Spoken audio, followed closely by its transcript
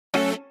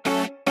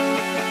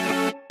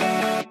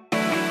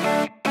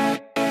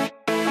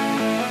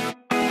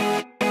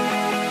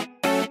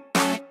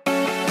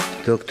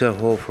Dr.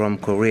 Oh from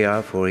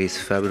Korea for his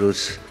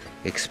fabulous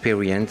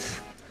experience.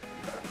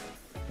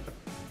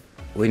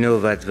 We know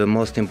that the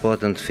most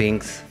important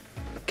things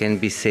can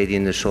be said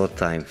in a short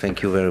time.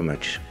 Thank you very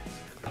much.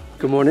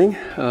 Good morning,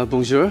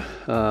 bonjour.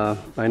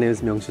 My name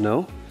is Myungjune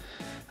Oh.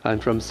 I'm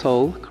from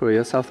Seoul,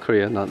 Korea, South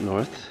Korea, not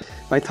North.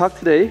 My talk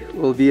today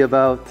will be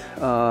about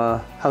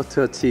how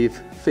to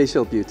achieve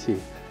facial beauty.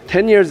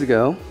 10 years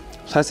ago,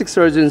 plastic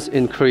surgeons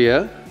in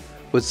Korea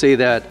would say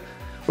that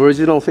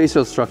original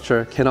facial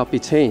structure cannot be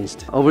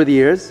changed. Over the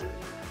years,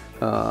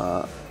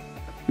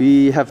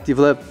 we have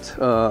developed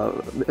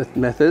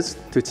methods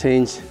to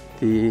change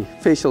the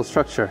facial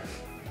structure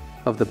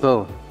of the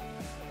bone.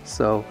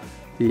 So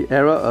the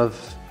era of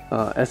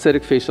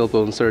aesthetic facial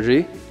bone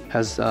surgery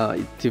has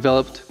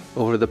developed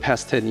over the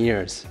past 10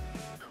 years.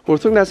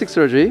 Orthodontic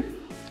surgery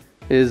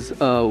is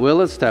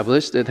well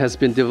established. It has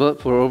been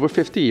developed for over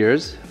 50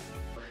 years.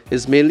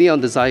 It's mainly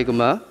on the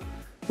zygoma,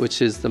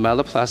 which is the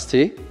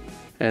maloplasty.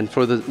 And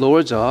for the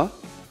lower jaw,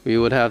 we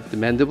would have the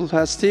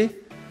mandibuloplasty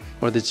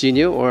or the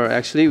genio, or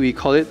actually we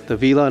call it the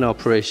V-line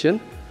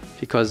operation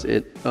because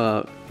it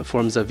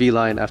forms a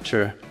V-line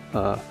after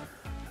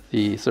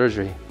the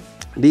surgery.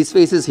 These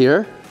faces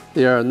here,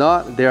 they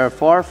are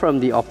far from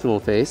the optimal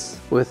face.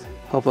 With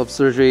help of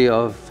surgery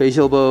of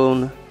facial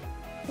bone,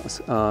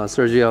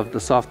 surgery of the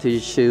soft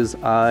tissues,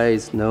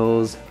 eyes,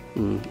 nose,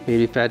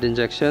 maybe fat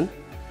injection,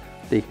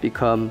 they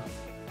become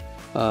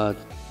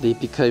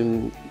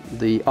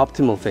the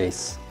optimal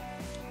face.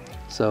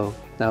 So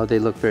now they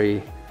look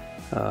very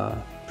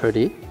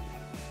pretty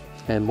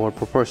and more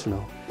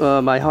proportional.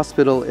 My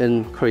hospital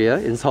in Korea,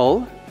 in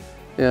Seoul,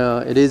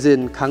 it is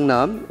in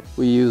Gangnam.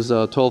 We use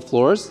 12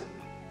 floors,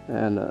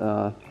 and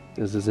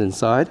this is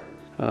inside.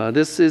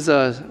 This is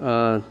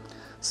a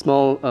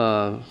small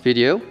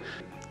video.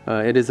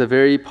 It is a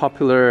very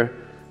popular,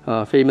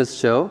 famous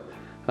show.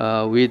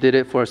 We did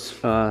it for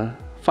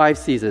 5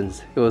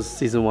 seasons. It was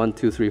season 1,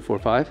 2, 3, 4,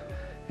 5.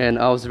 And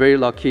I was very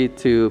lucky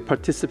to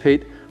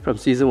participate from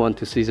season 1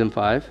 to season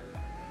 5.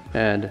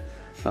 And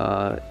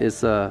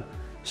it's a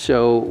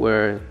show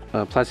where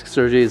plastic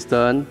surgery is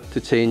done to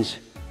change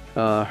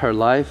her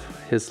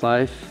life, his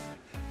life,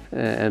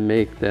 and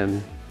make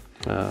them.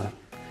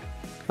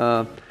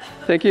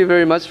 Thank you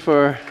very much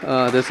for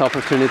this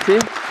opportunity.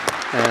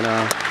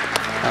 And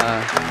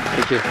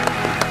thank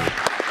you.